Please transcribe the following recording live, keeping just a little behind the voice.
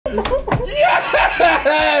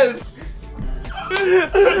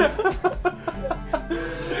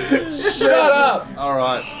Shut up! All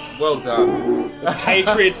right, well done. The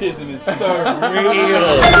patriotism is so real.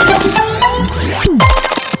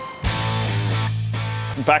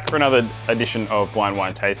 Back for another edition of Blind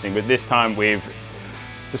Wine Tasting, but this time we've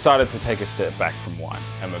decided to take a step back from wine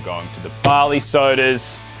and we're going to the barley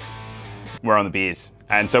sodas. We're on the beers.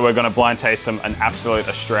 And so we're going to blind taste an absolute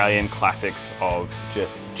Australian classics of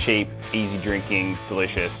just cheap, easy drinking,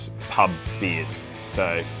 delicious pub beers.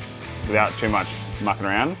 So without too much mucking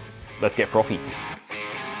around, let's get frothy.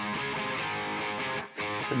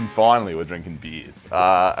 And finally, we're drinking beers. All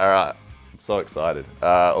right, I'm so excited.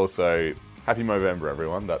 Also, happy Movember,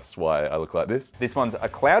 everyone. That's why I look like this. This one's a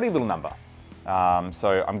cloudy little number.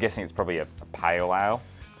 So I'm guessing it's probably a pale ale.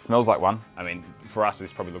 Smells like one. I mean, for us,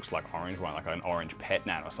 this probably looks like orange wine, like an orange pet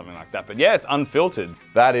nat or something like that. But yeah, it's unfiltered.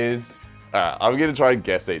 That is, I'm gonna try and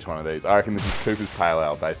guess each one of these. I reckon this is Cooper's Pale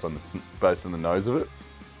Ale based on the nose of it.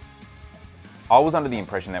 I was under the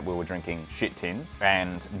impression that we were drinking shit tins,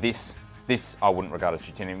 and this I wouldn't regard as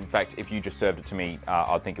shit tin. In fact, if you just served it to me,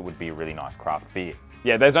 I'd think it would be a really nice craft beer.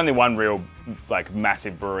 Yeah, there's only one real, like,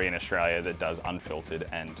 massive brewery in Australia that does unfiltered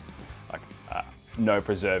and, like, no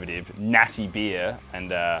preservative, natty beer,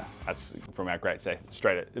 and that's from our great state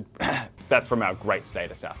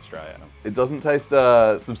of South Australia. It doesn't taste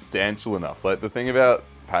substantial enough. Like, the thing about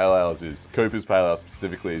pale ales is, Cooper's Pale Ale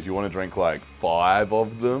specifically, is you want to drink like 5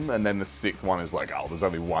 of them, and then the 6th one is like, oh, there's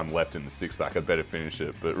only one left in the 6-pack, I'd better finish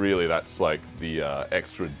it. But really, that's like the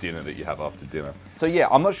extra dinner that you have after dinner. So yeah,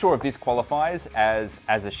 I'm not sure if this qualifies as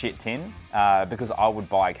a shit tin, because I would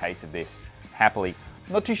buy a case of this happily.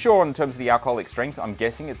 Not too sure in terms of the alcoholic strength. I'm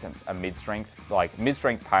guessing it's a mid-strength, like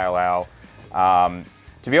mid-strength pale ale.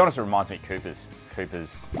 To be honest, it reminds me of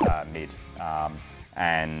Cooper's mid,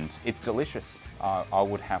 and it's delicious. I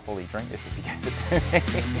would happily drink this if you gave it to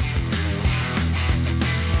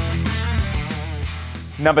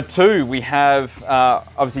me. Number 2, we have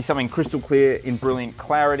obviously something crystal clear in brilliant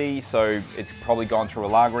clarity, so it's probably gone through a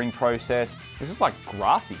lagering process. This is like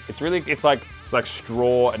grassy. It's like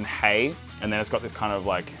straw and hay. And then it's got this kind of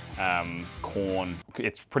like corn.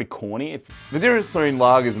 It's pretty corny. The difference between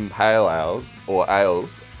lagers and pale ales, or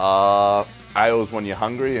ales, are ales when you're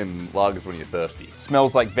hungry and lagers when you're thirsty.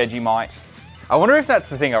 Smells like Vegemite. I wonder if that's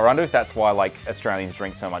the thing. I wonder if that's why like Australians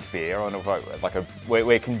drink so much beer. I wonder if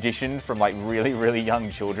we're conditioned from like really, really young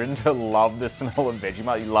children to love the smell of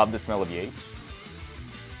Vegemite. You love the smell of yeast.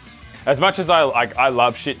 As much as I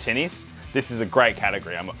love shit tinnies, this is a great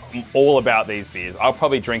category. I'm all about these beers. I'll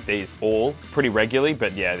probably drink these all pretty regularly,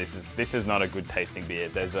 but yeah, this is not a good tasting beer.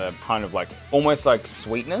 There's a kind of like, almost like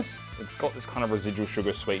sweetness. It's got this kind of residual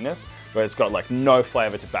sugar sweetness, but it's got like no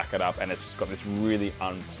flavor to back it up, and it's just got this really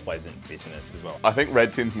unpleasant bitterness as well. I think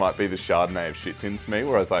red tins might be the Chardonnay of shit tins to me,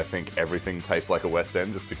 whereas I think everything tastes like a West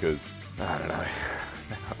End just because, I don't know,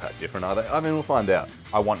 they're not that different, are they? I mean, we'll find out.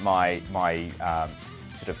 I want my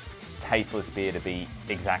sort of tasteless beer to be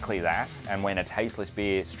exactly that, and when a tasteless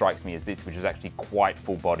beer strikes me as this, which is actually quite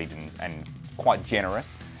full-bodied and quite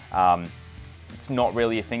generous, it's not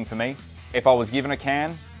really a thing for me. If I was given a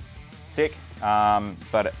can, sick,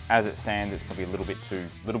 but as it stands, it's probably a little bit too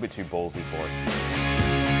ballsy for us.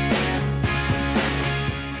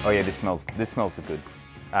 Oh yeah, this smells the goods.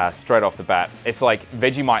 Straight off the bat, it's like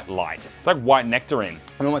Vegemite light. It's like white nectarine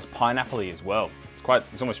and almost pineapple-y as well.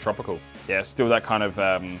 It's almost tropical. Yeah, still that kind of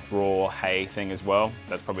raw hay thing as well.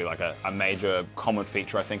 That's probably like a major common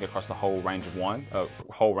feature, I think, across the whole range of wine,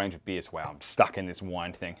 whole range of beers. Wow, I'm stuck in this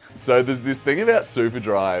wine thing. So there's this thing about super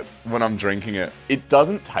dry when I'm drinking it. It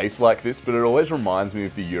doesn't taste like this, but it always reminds me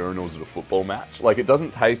of the urinals at a football match. Like, it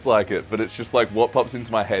doesn't taste like it, but it's just like what pops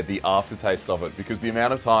into my head, the aftertaste of it, because the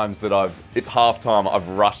amount of times that it's halftime, I've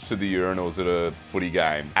rushed to the urinals at a footy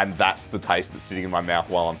game, and that's the taste that's sitting in my mouth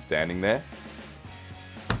while I'm standing there.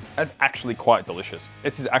 That's actually quite delicious.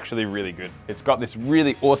 This is actually really good. It's got this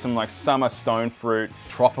really awesome like summer stone fruit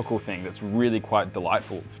tropical thing that's really quite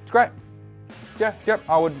delightful. It's great. Yeah, yep.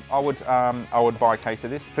 I would buy a case of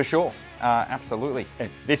this for sure. Absolutely.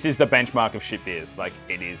 This is the benchmark of shit beers. Like,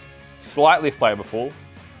 it is slightly flavorful,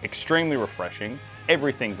 extremely refreshing.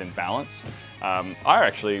 Everything's in balance. I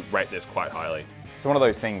actually rate this quite highly. It's one of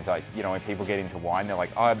those things, like, you know, when people get into wine, they're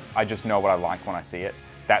like, oh, I just know what I like when I see it.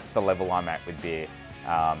 That's the level I'm at with beer.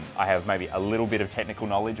 I have maybe a little bit of technical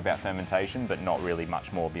knowledge about fermentation, but not really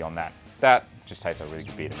much more beyond that. That just tastes like a really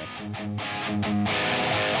good beer to me.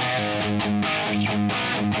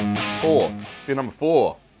 4. Beer number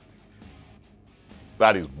 4.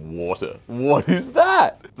 That is water. What is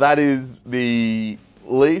that? That is the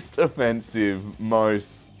least offensive,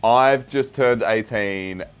 most I've just turned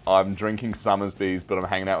 18. I'm drinking Somersby's, but I'm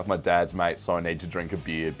hanging out with my dad's mate, so I need to drink a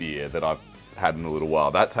beer that I've had in a little while.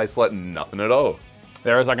 That tastes like nothing at all.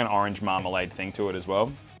 There is like an orange marmalade thing to it as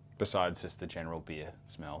well, besides just the general beer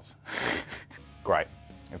smells. Great.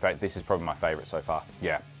 In fact, this is probably my favorite so far.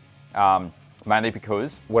 Yeah. Mainly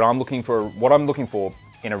because what I'm looking for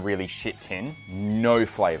in a really shit tin, no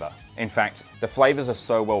flavor. In fact, the flavors are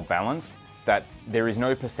so well balanced that there is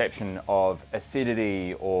no perception of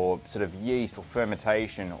acidity or sort of yeast or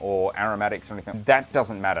fermentation or aromatics or anything. That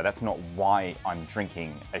doesn't matter. That's not why I'm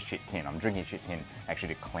drinking a shit tin. I'm drinking a shit tin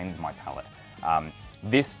actually to cleanse my palate.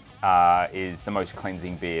 This is the most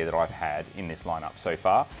cleansing beer that I've had in this lineup so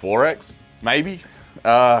far. 4X, maybe?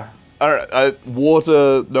 I don't know,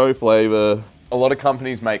 water, no flavor. A lot of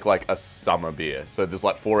companies make like a summer beer. So there's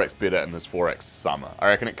like 4X bitter and there's 4X summer. I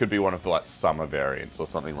reckon it could be one of the like summer variants or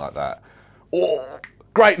something like that. Or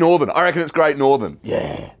Great Northern. I reckon it's Great Northern.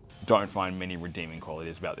 Yeah. Don't find many redeeming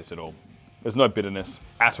qualities about this at all. There's no bitterness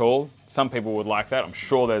at all. Some people would like that. I'm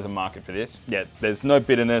sure there's a market for this. Yeah, there's no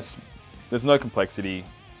bitterness, there's no complexity,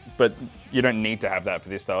 but you don't need to have that for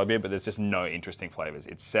this style of beer, but there's just no interesting flavors.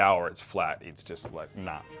 It's sour, it's flat, it's just like,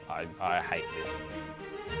 nah, I hate this.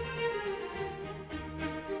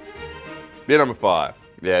 Beer number 5.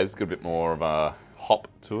 Yeah, this has got a bit more of a hop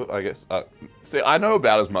to it, I guess. See, I know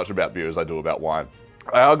about as much about beer as I do about wine.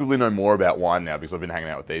 I arguably know more about wine now because I've been hanging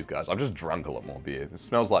out with these guys. I've just drunk a lot more beer. It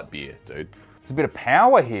smells like beer, dude. There's a bit of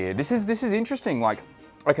power here. This is interesting. Like,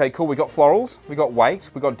 okay, cool. We got florals, we got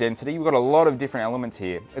weight, we got density. We've got a lot of different elements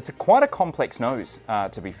here. It's quite a complex nose,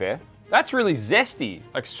 to be fair. That's really zesty,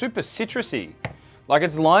 like super citrusy. Like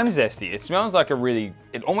it's lime zesty. It smells like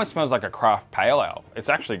it almost smells like a craft pale ale. It's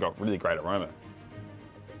actually got really great aroma.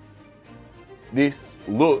 This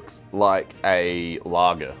looks like a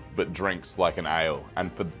lager, but drinks like an ale. And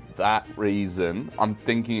for that reason, I'm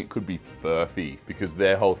thinking it could be Furphy, because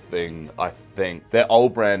their whole thing, I think, their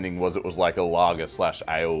old branding was it was like a lager /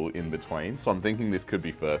 ale in between. So I'm thinking this could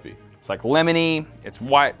be Furphy. It's like lemony, it's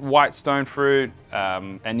white stone fruit,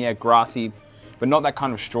 and yeah, grassy, but not that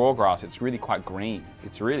kind of straw grass. It's really quite green.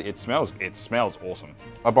 It smells awesome.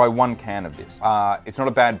 I buy 1 can of this. It's not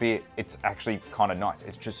a bad beer. It's actually kind of nice.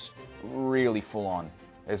 It's just really full on.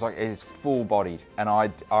 It's full bodied, and I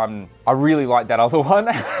really like that other one.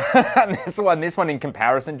 And this one in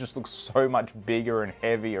comparison just looks so much bigger and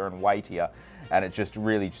heavier and weightier, and it just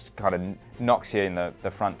really just kind of knocks you in the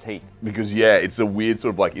front teeth. Because yeah, it's a weird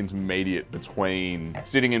sort of like intermediate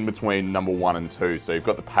sitting in between number 1 and 2. So you've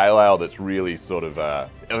got the pale ale that's really sort of,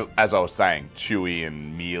 as I was saying, chewy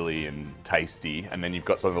and mealy and tasty, and then you've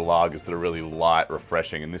got some of the lagers that are really light,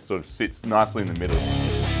 refreshing, and this sort of sits nicely in the middle.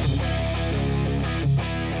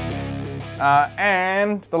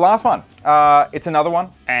 And the last one, it's another one.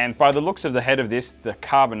 And by the looks of the head of this, the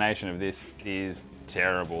carbonation of this is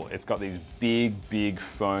terrible. It's got these big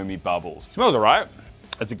foamy bubbles. It smells all right.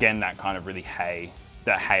 It's again that kind of really hay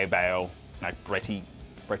bale, like Bretty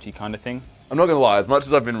kind of thing. I'm not gonna lie, as much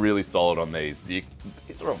as I've been really solid on these,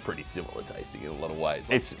 it's all pretty similar tasting in a lot of ways.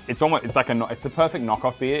 It's the perfect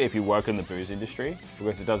knockoff beer if you work in the booze industry,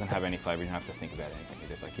 because it doesn't have any flavor. You don't have to think about anything. You're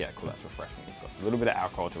just like, yeah, cool, that's refreshing. It's got a little bit of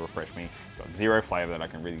alcohol to refresh me. It's got zero flavor that I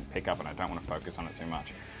can really pick up, and I don't want to focus on it too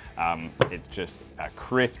much. It's just a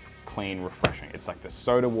crisp, clean, refreshing. It's like the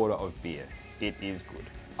soda water of beer. It is good.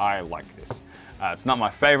 I like this. It's not my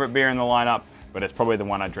favorite beer in the lineup, but it's probably the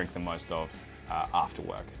one I drink the most of after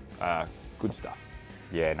work. Good stuff.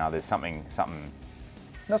 Yeah, no, there's something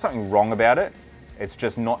wrong about it. It's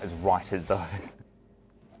just not as right as those.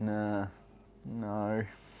 No. No.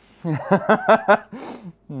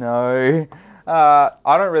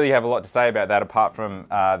 I don't really have a lot to say about that, apart from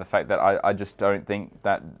the fact that I just don't think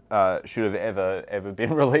that should have ever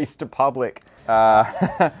been released to public.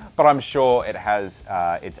 But I'm sure it has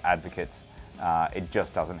its advocates. It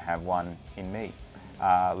just doesn't have one in me.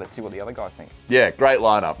 Let's see what the other guys think. Yeah, great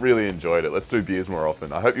lineup. Really enjoyed it. Let's do beers more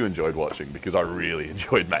often. I hope you enjoyed watching, because I really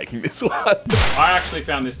enjoyed making this one. I actually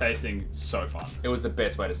found this tasting so fun. It was the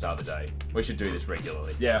best way to start the day. We should do this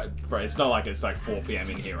regularly. Yeah, bro, it's not like it's like 4 p.m.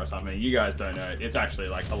 in here or something. You guys don't know. It's actually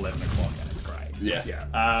like 11 o'clock and it's great.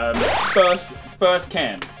 Yeah. First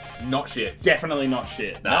can. Not shit. Definitely not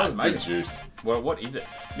shit. That was amazing. Good juice. Well, what is it?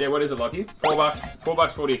 Yeah, what is it, Lockie? $4,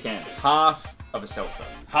 $4.40 a can. Half of a seltzer.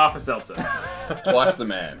 Half a seltzer. Twice the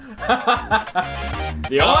man.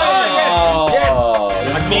 The Yes! Oh,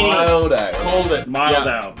 mild ale. Called it. Mild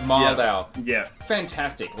Yeah, ale. Mild Yeah. ale. Yeah.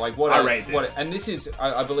 Fantastic. Like what I a- rate what this. and this is,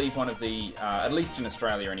 I believe, one of the, at least in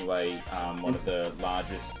Australia anyway, one of the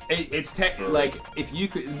largest. It's like if you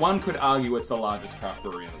could, one could argue it's the largest craft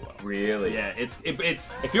brewery in the world. Really? Yeah, it's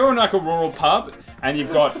if you're in like a rural pub and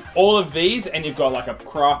you've got all of these and you've got like a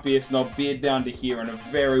craft beer snob, beard down to here, and a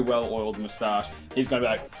very well oiled moustache, he's gonna be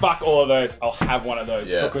like, fuck all of those, I'll have one of those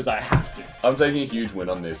because I have to. I'm taking a huge win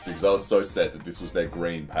on this because I was so set that this was their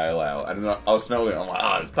green pale ale, and then I was smelling it. I'm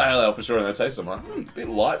like, it's pale ale for sure. And I taste it, I'm like, it's a bit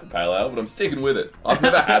light for pale ale, but I'm sticking with it. I've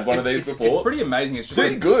never had one of these before. It's pretty amazing. It's just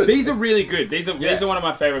pretty good. These are really good. These are one of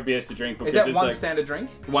my favorite beers to drink. Because Is that it's one like standard drink?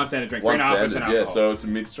 one standard drink, One 3.5% standard, alcohol. yeah. So it's a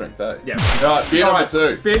mid strength, eh? Yeah. All right, beer number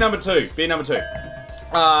two. Beer number two. Beer number two.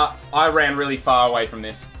 I ran really far away from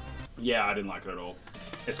this. Yeah, I didn't like it at all.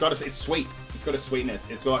 It's sweet. It's got a sweetness.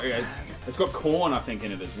 It's got corn, I think,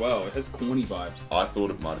 in it as well. It has corny vibes. I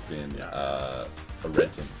thought it might have been a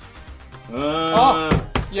red tin.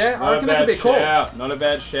 Yeah, I Not a reckon that could bad be cool. shout. Not a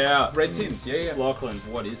bad shout. Red tins. Yeah. Lachlan,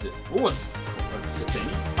 what is it? Oh, it's Spinny.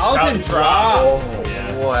 Carlton Draught. Draught.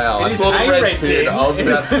 Yeah. Wow, I is saw the a red red tin. tin. I was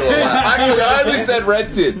about to do a lap. Actually, I only said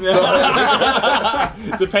red tin.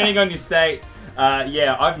 So. Depending on your state.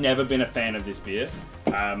 Yeah, I've never been a fan of this beer.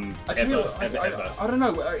 I tell you what, Ever. I don't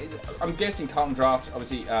know. I'm guessing Carlton Draught,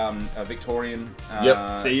 obviously a Victorian. Yep.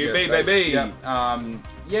 CUB, based- baby. Yeah,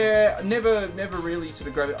 yeah, never really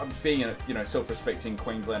sort of being a self-respecting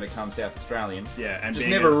Queenslander come South Australian. Yeah, and Just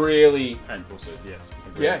being never really. And also, yes.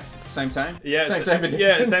 Agreed. Yeah, same. Yeah, same, but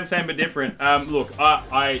yeah, different. same but different. Look,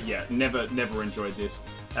 I never enjoyed this.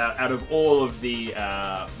 Out of all of the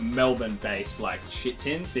Melbourne-based like shit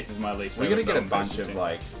tins, this is my least We're favorite. gonna get a Melbourne bunch shit of tin.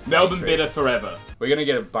 like Melbourne hatred. bitter forever. We're gonna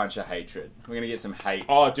get a bunch of hatred. We're gonna get some hate.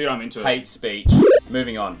 Oh, dude, I'm into it. Hate speech.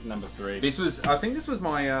 Moving on. Number 3. I think this was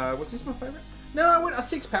my. Was this my favorite? No, I went a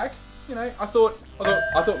 6-pack. You know, I thought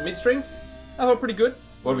mid strength. I thought pretty good.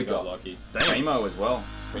 What do we got? Lucky. Primo as well.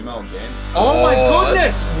 Primo again. Oh, my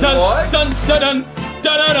goodness! Dun What? dun dun dun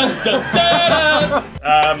dun dun dun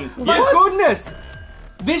dun. My Yeah. goodness!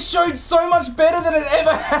 This showed so much better than it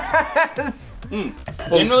ever has.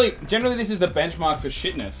 Generally, this is the benchmark for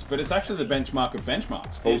shitness, but it's actually the benchmark of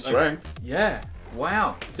benchmarks. Full strength. Yeah.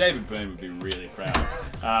 Wow. David Boone would be really proud.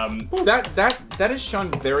 That has shown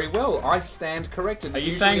very well. I stand corrected. Are you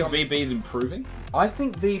Usually saying I'm- VB is improving? I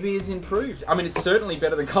think VB is improved. I mean, it's certainly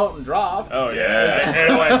better than Carlton Draught. Oh Yeah.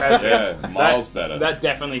 It always has been. Yeah, miles better. That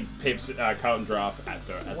definitely pips Carlton Draught at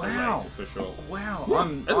the Wow. race for sure. Wow.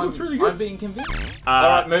 it looks really good. I'm being convinced. All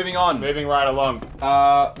right, moving on. Moving right along.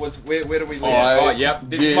 Where do we live? Yep.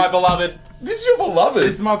 This is my this- beloved. This is your beloved.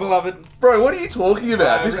 This is my beloved. Bro, what are you talking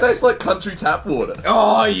about? This tastes like country tap water.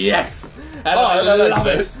 Oh yes. And Oh, I no, love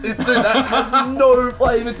it. dude, that has no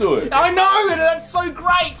flavour to it. I know, and that's so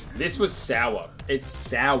great. This was sour. It's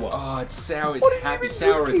sour. Oh, it's sour. It's What have you happy. been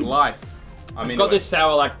Sour is drinking? life. It's got this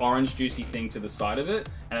sour, like orange juicy thing to the side of it,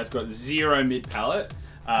 and it's got zero mid palate.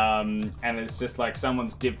 And it's just like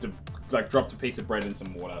someone's dropped a piece of bread in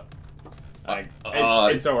some water. Like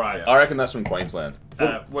it's alright. I reckon that's from Queensland.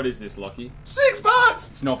 What is this, Lockie? $6!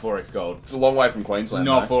 It's not 4X gold. It's a long way from Queensland.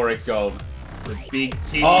 Not though. 4X gold. It's a big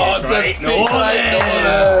T. Oh, it's a Great big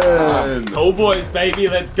Northern. Tall boys, baby,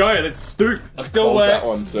 let's go. Let's stoop. Still called works. that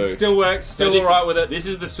one too. Still works. Still this- alright with it. This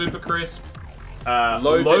is the super crisp,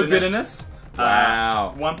 Low bitterness.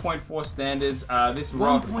 Wow. 1.4 standards. This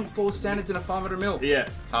roll. 1.4 standards in a 500ml. Yeah,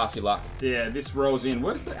 Half your luck. yeah. This rolls in.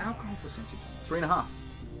 What's the alcohol percentage? 3.5.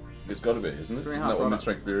 It's got to be, isn't it? 3.5. Isn't that what right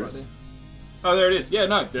mid-strength beer right is? there. Oh, there it is. Yeah,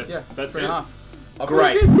 no. Yeah, that's 3.5. it.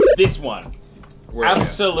 Great. This one, Where are we at?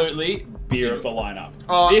 absolutely beer of the lineup.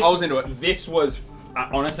 Oh, this, I was into it. This was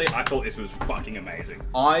honestly, I thought this was fucking amazing.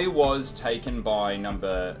 I was taken by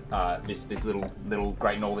number this little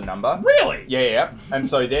Great Northern number. Really? Yeah. And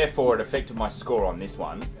so therefore it affected my score on this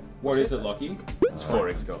one. What is it, Lockie? It's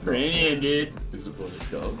 4X gold. Brilliant, dude. It's a full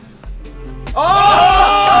gold.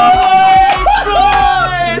 Oh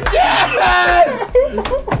my god! Yes!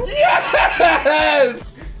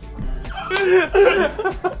 Yes!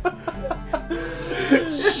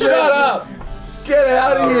 Shut up! Get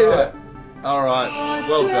out of here! Alright.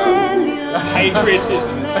 Well done. Haze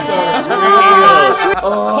criticism is so real.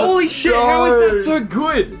 Holy shit, how is that so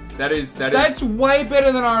good? That is That's way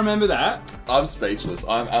better than I remember that. I'm speechless.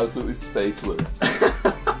 I'm absolutely speechless.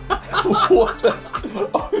 What?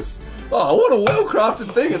 Oh, what a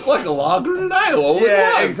well-crafted thing. It's like a lager and an ale. all in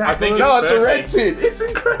Yeah, one. exactly. I think No, it's it's a red perfect. tin. It's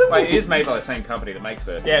incredible. Wait, it is made by the same company that makes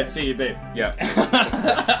First. Yeah, it's CUB.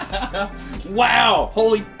 Yeah. Wow!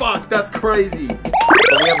 Holy fuck, that's crazy.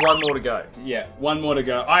 But we have one more to go. Yeah, one more to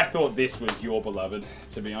go. I thought this was your beloved,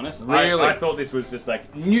 to be honest. Really? I thought this was just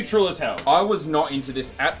like neutral as hell. I was not into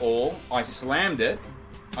this at all. I slammed it,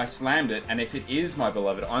 and if it is my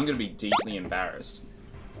beloved, I'm going to be deeply embarrassed.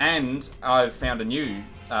 And I've found a new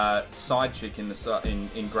side chick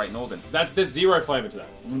in Great Northern. There's zero flavour to that.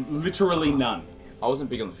 Literally none. I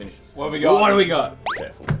wasn't big on the finish. What have we got? What do we got?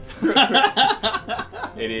 Careful.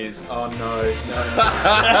 It is. Oh no,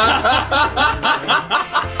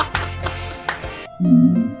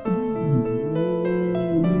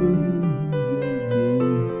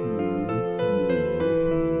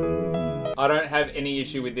 I don't have any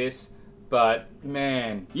issue with this, but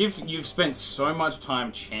man, You've spent so much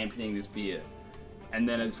time championing this beer, and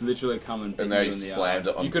then it's literally come and bitten now you you in the slammed ass.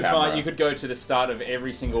 it on you could camera. you could go to the start of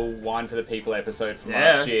every single Wine for the People episode from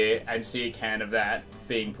Yeah. last year and see a can of that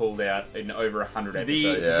being pulled out in over 100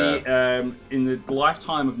 episodes. In the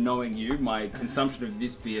lifetime of knowing you, my consumption of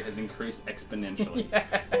this beer has increased exponentially.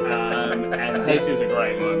 And this is a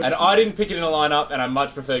great one. And I didn't pick it in a lineup, and I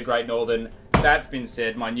much prefer Great Northern. That's been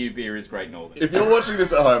said, my new beer is Great Northern. If you're watching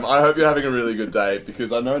this at home, I hope you're having a really good day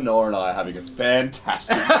because I know Noah and I are having a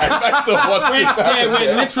fantastic day based on what's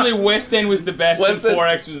We're literally West End was the best West and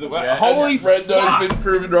End's- 4X was the Yeah, holy Brendo's fuck! been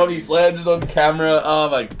proven wrong. He slammed it on camera. Oh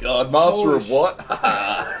my god, master of what?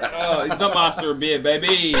 Oh, it's not Master of Beer,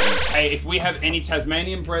 baby. Hey, if we have any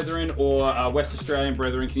Tasmanian brethren or West Australian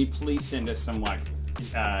brethren, can you please send us some like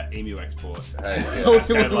emu export? Hey,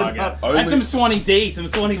 Cascade Lager. And some Swanee D, some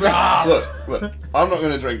Swanee Draught. look, I'm not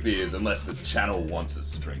going to drink beers unless the channel wants us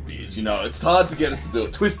to drink beers. You know, it's hard to get us to do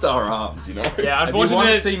it. Twist our arms, you know? Yeah, If you want to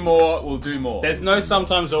unfortunately, see more, we'll do more. there's no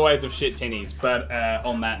sometimes always of shit tinnies. But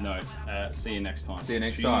on that note, see you next time. See you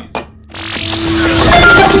next Cheers. time.